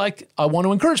so I want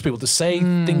to encourage people to say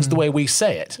things the way we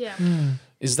say it. Yeah.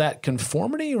 Is that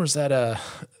conformity, or is that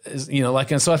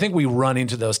and so I think we run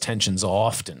into those tensions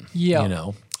often.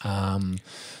 Yeah.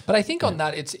 But I think on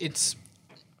that it's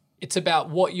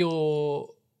about what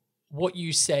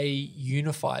you say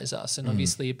unifies us. And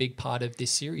obviously a big part of this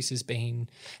series has been,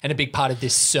 and a big part of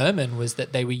this sermon was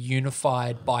that they were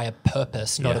unified by a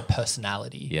purpose, not a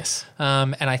personality. Yes.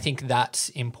 And I think that's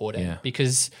important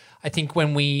because I think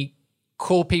when we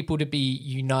call people to be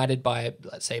united by,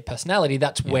 let's say, a personality,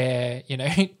 that's where,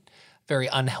 very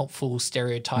unhelpful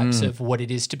stereotypes of what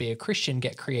it is to be a Christian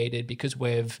get created, because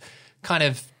we've kind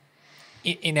of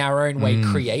in our own way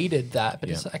created that.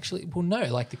 But it's actually,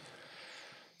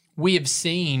 we have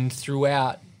seen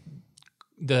throughout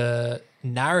the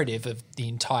narrative of the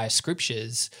entire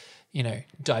scriptures,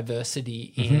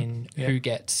 diversity in who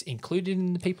gets included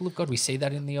in the people of God. We see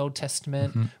that in the Old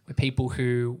Testament, where people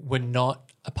who were not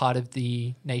a part of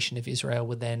the nation of Israel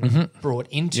were then brought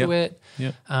into it.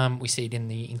 Yep. We see it in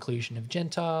the inclusion of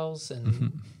Gentiles.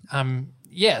 And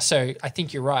so I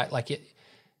think you're right.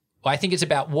 I think it's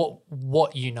about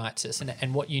what unites us,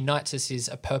 and what unites us is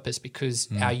a purpose, because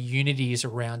our unity is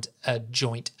around a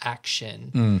joint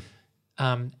action.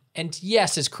 And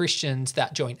yes, as Christians,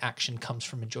 that joint action comes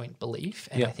from a joint belief.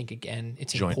 And I think, again,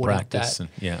 it's joint important practice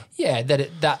that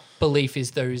that belief is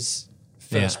those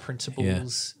first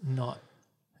principles, not.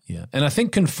 Yeah. And I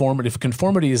think if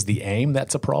conformity is the aim,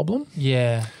 that's a problem.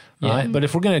 Yeah. Right. But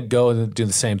if we're going to go and do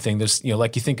the same thing, there's,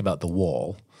 like you think about the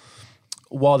wall.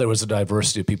 While there was a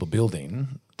diversity of people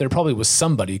building, there probably was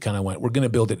somebody who kind of went, we're going to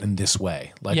build it in this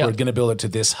way. We're going to build it to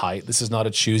this height. This is not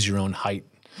a choose your own height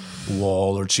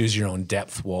wall or choose your own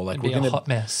depth wall. We're going to hot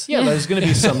mess. Yeah, there's going to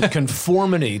be some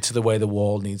conformity to the way the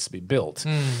wall needs to be built.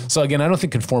 So again, I don't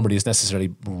think conformity is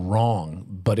necessarily wrong,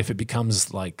 but if it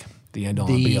becomes like the end all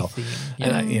and be all,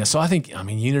 so I think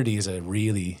unity is a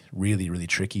really, really, really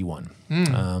tricky one.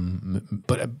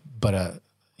 But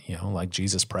like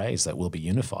Jesus prays that we'll be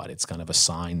unified. It's kind of a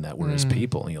sign that we're his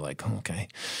people. And you're like, okay,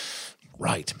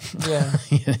 right. Yeah.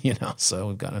 So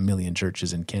we've got 1 million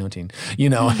churches and counting,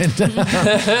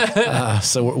 and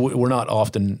so we're not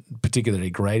often particularly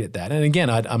great at that. And again,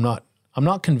 I'm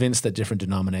not convinced that different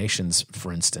denominations,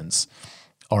 for instance,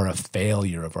 are a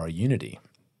failure of our unity.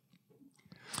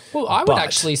 Well, I would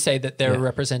actually say that they're a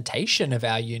representation of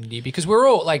our unity, because we're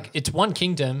all it's one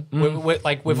kingdom.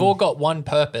 We've all got one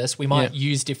purpose. We might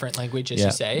use different language, as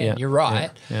you say, and you're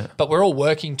right. But we're all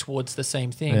working towards the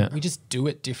same thing. Yeah. We just do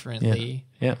it differently.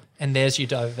 Yeah. And there's your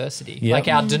diversity. Yeah.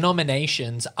 Our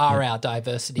denominations are our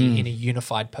diversity in a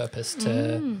unified purpose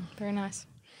to. Very nice.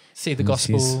 see the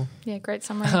gospel. Yeah, great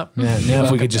summary. Now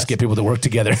if we could just get people to work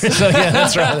together. So yeah,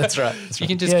 that's right. You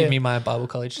can just give me my Bible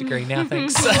college degree now,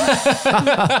 thanks.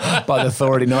 By the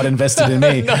authority not invested in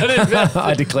me.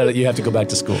 I declare that you have to go back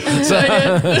to school. So.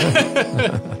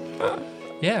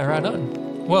 Yeah, right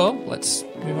on. Well, let's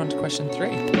move on to question 3.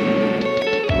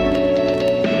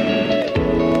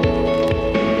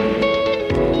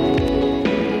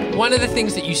 One of the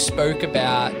things that you spoke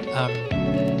about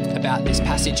this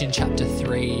passage in chapter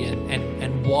 3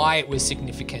 and why it was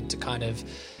significant to kind of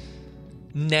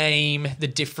name the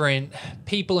different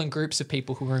people and groups of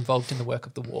people who were involved in the work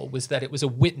of the wall was that it was a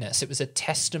witness, it was a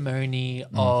testimony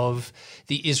of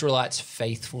the Israelites'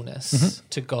 faithfulness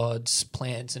to God's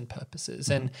plans and purposes.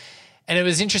 And it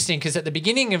was interesting because at the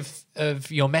beginning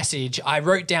of your message, I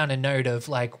wrote down a note of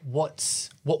like, what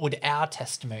would our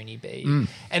testimony be?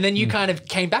 And then you kind of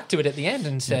came back to it at the end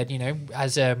and said, you know,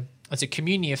 as a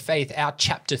community of faith, our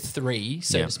chapter 3,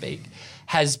 so to speak,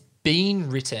 has been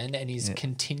written and is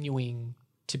continuing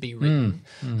to be written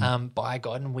by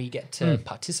God, and we get to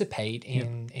participate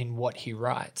in what He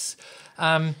writes.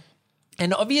 And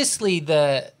obviously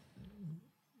the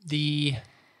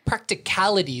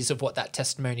practicalities of what that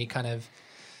testimony kind of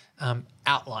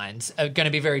outlines are going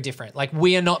to be very different. Like,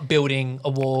 we are not building a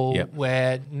wall.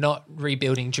 We're not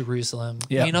rebuilding Jerusalem.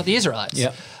 We're not the Israelites.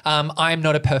 I'm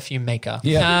not a perfume maker.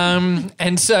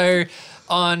 And so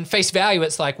on face value,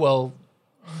 it's like, well,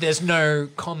 there's no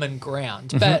common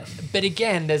ground. But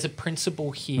again, there's a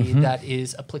principle here that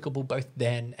is applicable both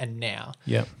then and now.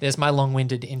 There's my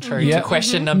long-winded intro to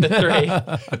question number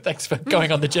 3. Thanks for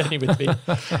going on the journey with me.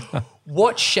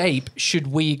 What shape should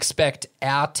we expect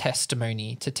our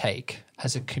testimony to take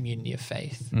as a community of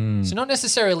faith? So not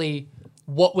necessarily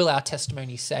what will our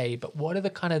testimony say, but what are the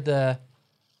kind of the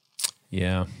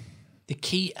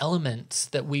key elements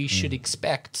that we should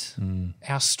expect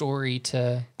our story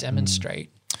to demonstrate?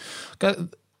 I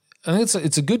think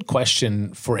it's a good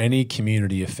question for any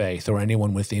community of faith or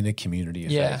anyone within a community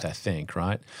of faith, I think,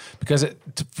 right? Because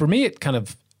for me,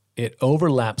 it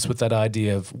overlaps with that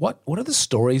idea of what are the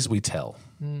stories we tell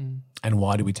and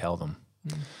why do we tell them?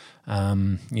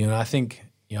 You know, I think,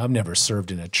 you know, I've never served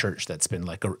in a church that's been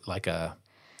like a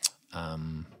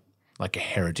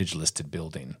heritage listed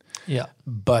building.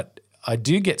 But I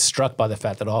do get struck by the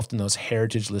fact that often those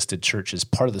heritage listed churches,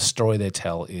 part of the story they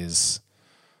tell is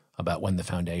about when the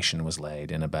foundation was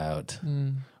laid and about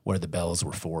where the bells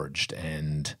were forged.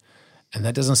 And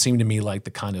that doesn't seem to me like the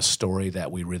kind of story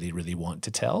that we really, really want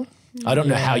to tell. I don't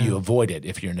know how you avoid it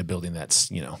if you're in a building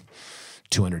that's, you know,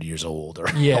 200 years old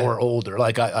or older.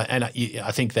 Like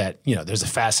I think that, you know, there's a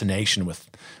fascination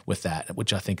with that,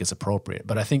 which I think is appropriate.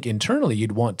 But I think internally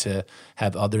you'd want to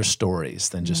have other stories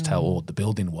than just how old the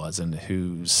building was and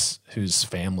whose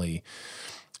family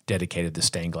dedicated the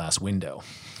stained glass window,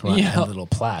 right? And a little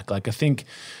plaque. Like, I think,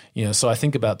 you know, so I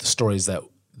think about the stories that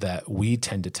we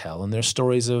tend to tell, and they're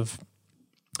stories of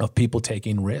people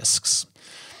taking risks,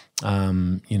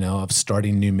 you know, of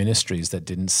starting new ministries that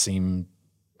didn't seem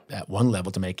at one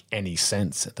level to make any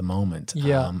sense at the moment,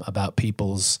 about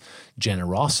people's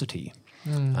generosity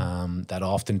that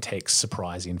often takes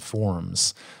surprising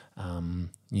forms.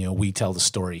 You know, we tell the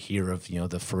story here of, you know,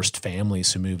 the first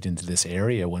families who moved into this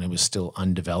area when it was still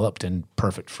undeveloped and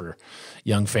perfect for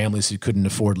young families who couldn't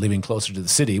afford living closer to the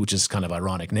city, which is kind of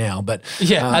ironic now. But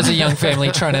as a young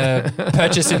family trying to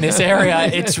purchase in this area,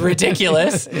 it's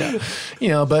ridiculous. You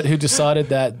know, but who decided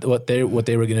that what they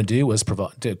were going to do was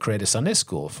to create a Sunday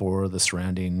school for the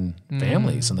surrounding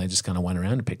families, and they just kind of went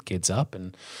around and picked kids up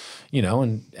and, you know,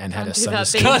 and had a Sunday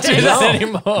school. Can't do that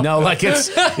anymore. No, like it's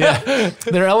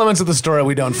there are elements of the story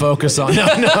we don't focus on. No,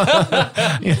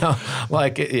 you know,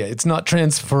 like it's not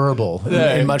transferable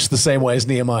in much the same way as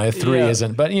Nehemiah 3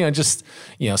 isn't. But, you know, just,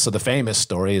 you know, so the famous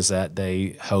story is that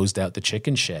they hosed out the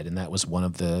chicken shed, and that was one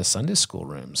of the Sunday school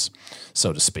rooms,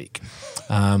 so to speak.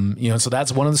 You know, so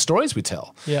that's one of the stories we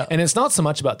tell. And it's not so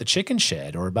much about the chicken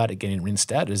shed or about it getting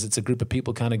rinsed out, as it's a group of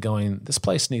people kind of going, this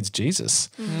place needs Jesus.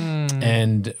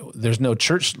 And there's no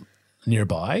church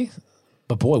nearby,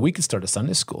 but boy, we could start a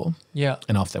Sunday school.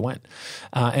 And off they went.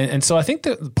 And so I think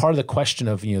that part of the question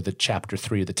of, you know, the chapter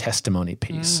 3, the testimony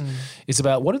piece, is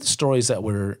about what are the stories that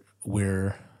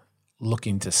we're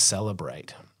looking to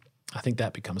celebrate. I think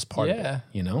that becomes part of it,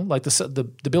 you know, like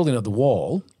the building of the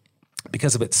wall,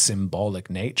 because of its symbolic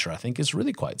nature, I think is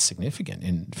really quite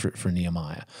significant for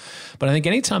Nehemiah. But I think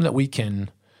anytime that we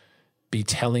can be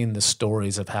telling the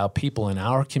stories of how people in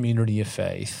our community of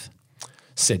faith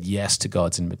said yes to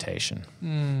God's invitation,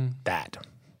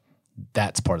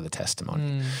 that's part of the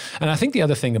testimony. And I think the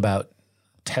other thing about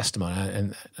testimony,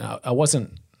 and I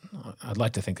wasn't I'd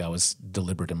like to think I was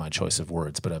deliberate in my choice of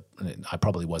words, but I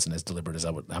probably wasn't as deliberate as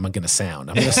I'm going to sound.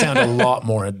 I'm going to sound a lot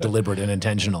more deliberate and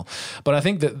intentional. But I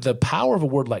think that the power of a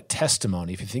word like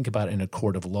testimony, if you think about it in a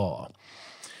court of law,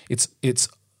 it's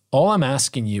all I'm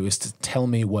asking you is to tell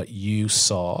me what you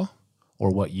saw or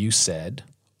what you said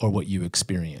or what you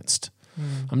experienced.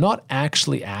 I'm not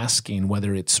actually asking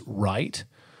whether it's right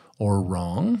or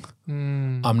wrong.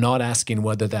 I'm not asking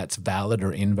whether that's valid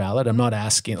or invalid. I'm not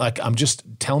asking, I'm just,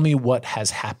 tell me what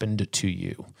has happened to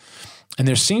you. And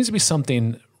there seems to be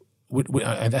something,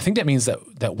 I think that means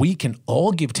that we can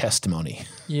all give testimony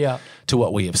to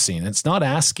what we have seen. It's not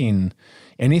asking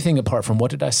anything apart from,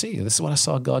 what did I see? This is what I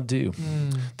saw God do.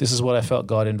 This is what I felt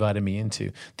God invited me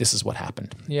into. This is what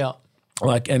happened. Yeah.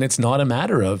 And it's not a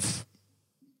matter of,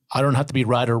 I don't have to be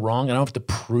right or wrong. I don't have to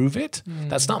prove it.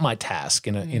 That's not my task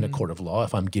in a court of law.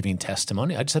 If I'm giving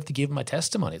testimony, I just have to give my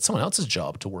testimony. It's someone else's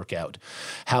job to work out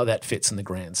how that fits in the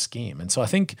grand scheme. And so I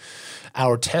think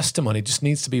our testimony just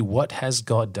needs to be, what has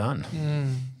God done?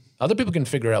 Other people can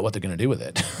figure out what they're going to do with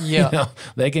it. Yeah.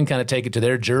 They can kind of take it to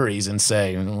their juries and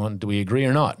say, well, do we agree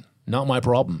or not? Not my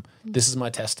problem. This is my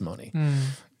testimony.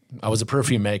 I was a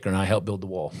perfume maker and I helped build the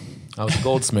wall. I was a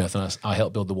goldsmith and I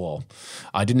helped build the wall.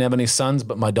 I didn't have any sons,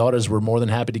 but my daughters were more than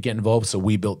happy to get involved, so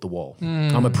we built the wall.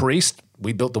 I'm a priest.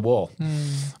 We built the wall.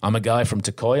 I'm a guy from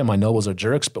Takoya. My nobles are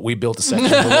jerks, but we built a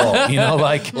section of the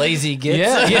wall. Lazy gits.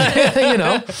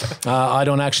 Yeah. I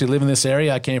don't actually live in this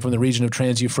area. I came from the region of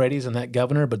Trans-Euphrates and that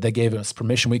governor, but they gave us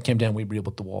permission. We came down. We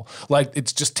rebuilt the wall.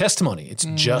 It's just testimony. It's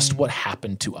just what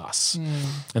happened to us.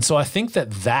 And so I think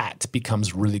that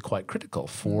becomes really quite critical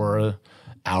for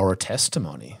our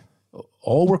testimony.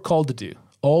 All we're called to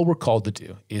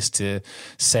do is to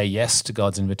say yes to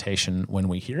God's invitation when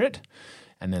we hear it,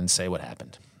 and then say what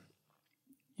happened.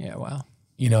 Yeah, wow.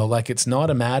 It's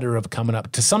not a matter of coming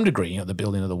up, to some degree, the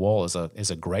building of the wall is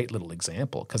a great little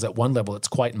example, because at one level it's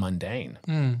quite mundane.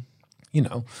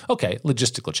 Okay,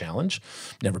 logistical challenge.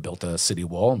 Never built a city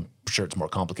wall. I'm sure it's more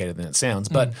complicated than it sounds,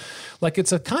 but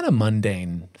it's a kind of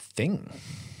mundane thing.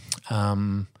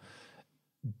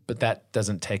 But that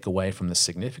doesn't take away from the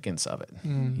significance of it.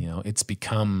 It's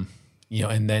become,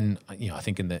 and then, I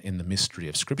think in the mystery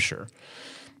of Scripture,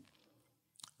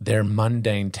 their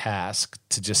mundane task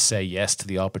to just say yes to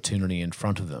the opportunity in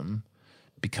front of them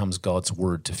becomes God's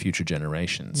word to future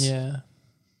generations. Yeah.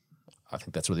 I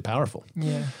think that's really powerful.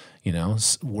 Yeah.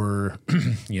 Were,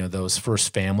 those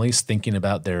first families thinking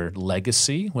about their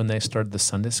legacy when they started the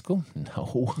Sunday school?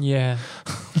 No. Yeah.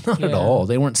 Not at all.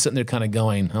 They weren't sitting there kind of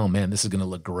going, oh man, this is going to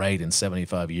look great in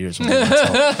 75 years when we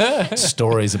tell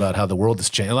stories about how the world has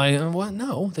changed.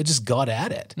 No, they just got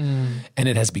at it. And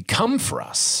it has become for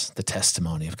us the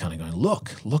testimony of kind of going,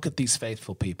 look at these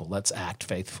faithful people. Let's act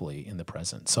faithfully in the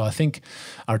present. So I think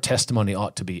our testimony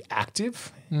ought to be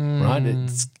active, right?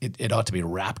 It ought to be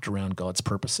wrapped around God's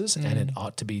purposes. And it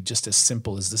ought to be just as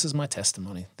simple as, this is my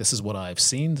testimony. This is what I've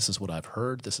seen. This is what I've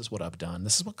heard. This is what I've done.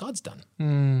 This is what God's done.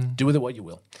 Do with it what you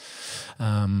will.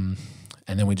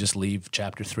 And then we just leave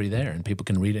chapter 3 there, and people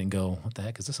can read it and go, what the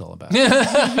heck is this all about?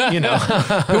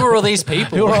 Who are all these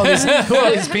people? Who are all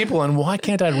these people, and why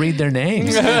can't I read their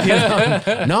names?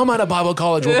 No, I'm at a Bible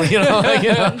college.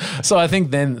 So I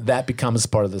think then that becomes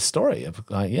part of the story of,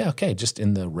 just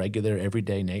in the regular,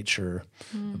 everyday nature,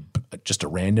 just a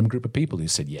random group of people who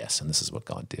said yes, and this is what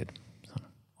God did. So.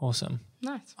 Awesome.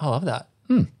 Nice. I love that.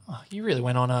 Oh, you really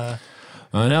went on a...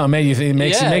 I know. It makes you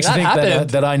think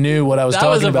that I knew what I was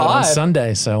talking about on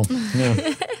Sunday. So,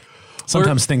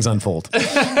 sometimes things unfold.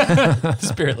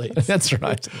 Spirit leads. That's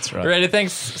right. Rita,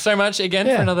 thanks so much again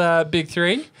for another Big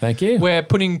 3. Thank you. We're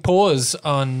putting pause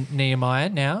on Nehemiah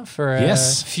now for a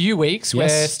few weeks.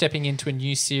 Yes. We're stepping into a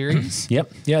new series.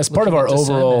 Yep. Yeah, as part of our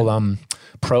overall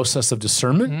process of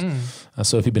discernment.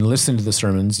 So if you've been listening to the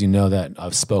sermons, you know that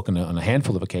I've spoken on a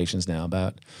handful of occasions now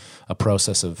about a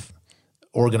process of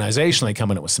organizationally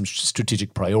coming up with some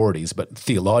strategic priorities, but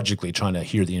theologically trying to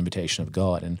hear the invitation of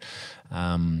God. And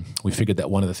we figured that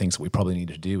one of the things that we probably need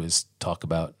to do is talk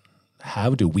about,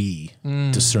 how do we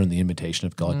discern the invitation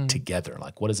of God together?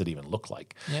 What does it even look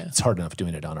like? Yeah. It's hard enough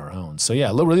doing it on our own. So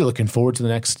really looking forward to the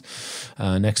next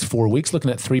 4 weeks,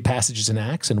 looking at 3 passages in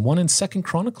Acts and 1 in 2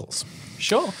 Chronicles.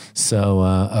 Sure. So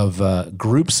of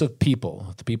groups of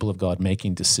people, the people of God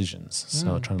making decisions.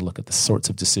 So trying to look at the sorts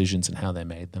of decisions and how they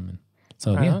made them.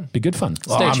 So be good fun.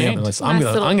 Stay tuned. I'm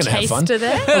going to have fun.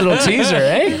 There. A little teaser,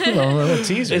 eh? A little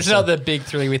teaser. It's not the Big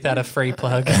 3 without a free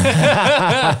plug.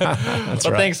 That's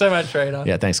right. Thanks so much, Rita.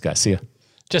 Yeah, thanks, guys. See ya.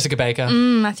 Jessica Baker.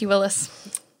 Matthew Willis.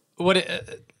 What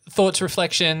thoughts,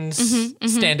 reflections,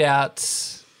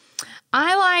 standouts?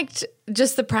 I liked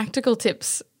just the practical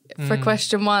tips for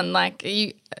question 1, like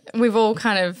we've all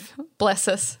kind of, bless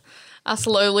us, us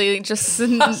lowly, just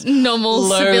normal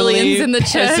civilians in the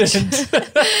church,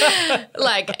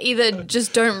 like either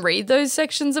just don't read those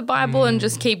sections of Bible and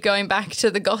just keep going back to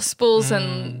the Gospels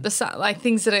and like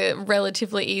things that are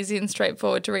relatively easy and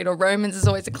straightforward to read. Or Romans is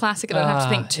always a classic. I don't have to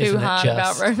think too hard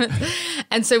about Romans.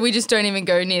 And so we just don't even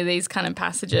go near these kind of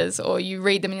passages, or you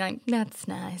read them and you're like, that's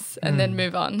nice, and then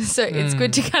move on. So it's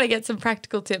good to kind of get some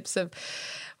practical tips of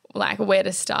like where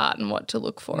to start and what to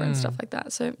look for and stuff like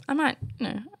that. So I might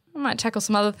tackle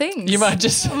some other things. You might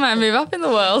just... I might move up in the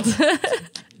world.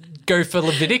 Go for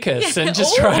Leviticus and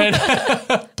just try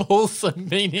and pull some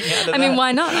meaning out of that. I mean,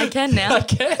 why not? I can now. I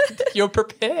can. You're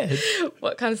prepared.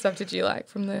 What kind of stuff did you like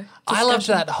from the discussion? I loved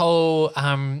that whole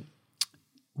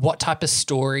what type of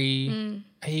story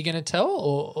are you going to tell?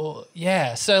 Or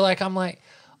yeah. So like I'm like,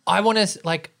 I want to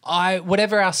like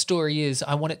whatever our story is,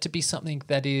 I want it to be something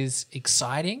that is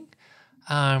exciting,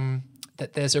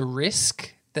 that there's a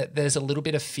risk, that there's a little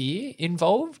bit of fear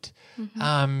involved.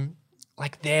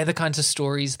 Like they're the kinds of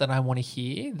stories that I want to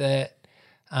hear, that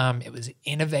it was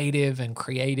innovative and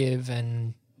creative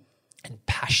and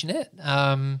passionate.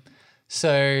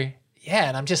 So yeah,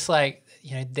 and I'm just like,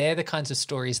 they're the kinds of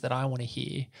stories that I want to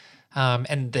hear,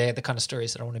 and they're the kind of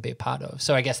stories that I want to be a part of.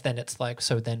 So I guess then it's like,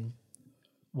 so then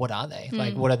what are they?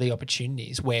 Like, what are the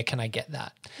opportunities? Where can I get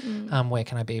that? Where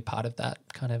can I be a part of that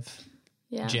kind of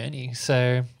journey?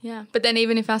 So yeah, but then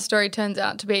even if our story turns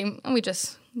out to be, we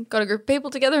just got a group of people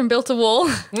together and built a wall,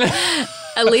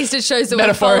 at least it shows that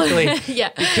metaphorically, yeah,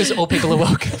 because all people are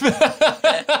welcome.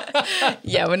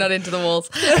 Yeah, we're not into the walls,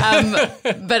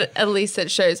 but at least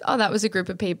it shows, oh, that was a group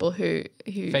of people who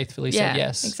faithfully said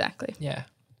yes. Exactly. Yeah,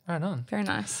 right on. Very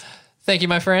nice. Thank you,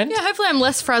 my friend. Yeah, hopefully I'm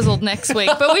less frazzled next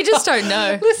week, but we just don't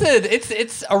know. Listen,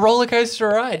 it's a roller coaster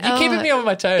ride. You're keeping me on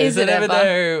my toes. Is it I never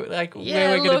ever? know like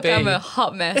where we're going to be. I'm a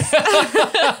hot mess.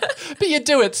 But you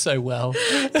do it so well.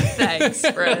 Thanks,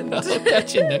 friend.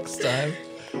 Catch you next time.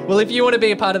 Well, if you want to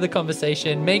be a part of the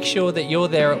conversation, make sure that you're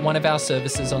there at one of our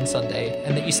services on Sunday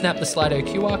and that you snap the Slido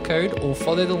QR code or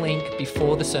follow the link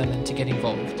before the sermon to get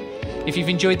involved. If you've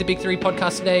enjoyed the Big 3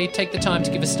 podcast today, take the time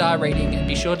to give a star rating and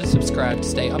be sure to subscribe to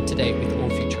stay up to date with all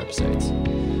future episodes.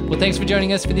 Well, thanks for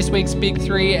joining us for this week's Big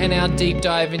 3 and our deep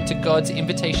dive into God's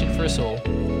invitation for us all.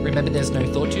 Remember, there's no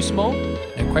thought too small,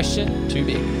 no question too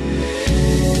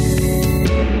big.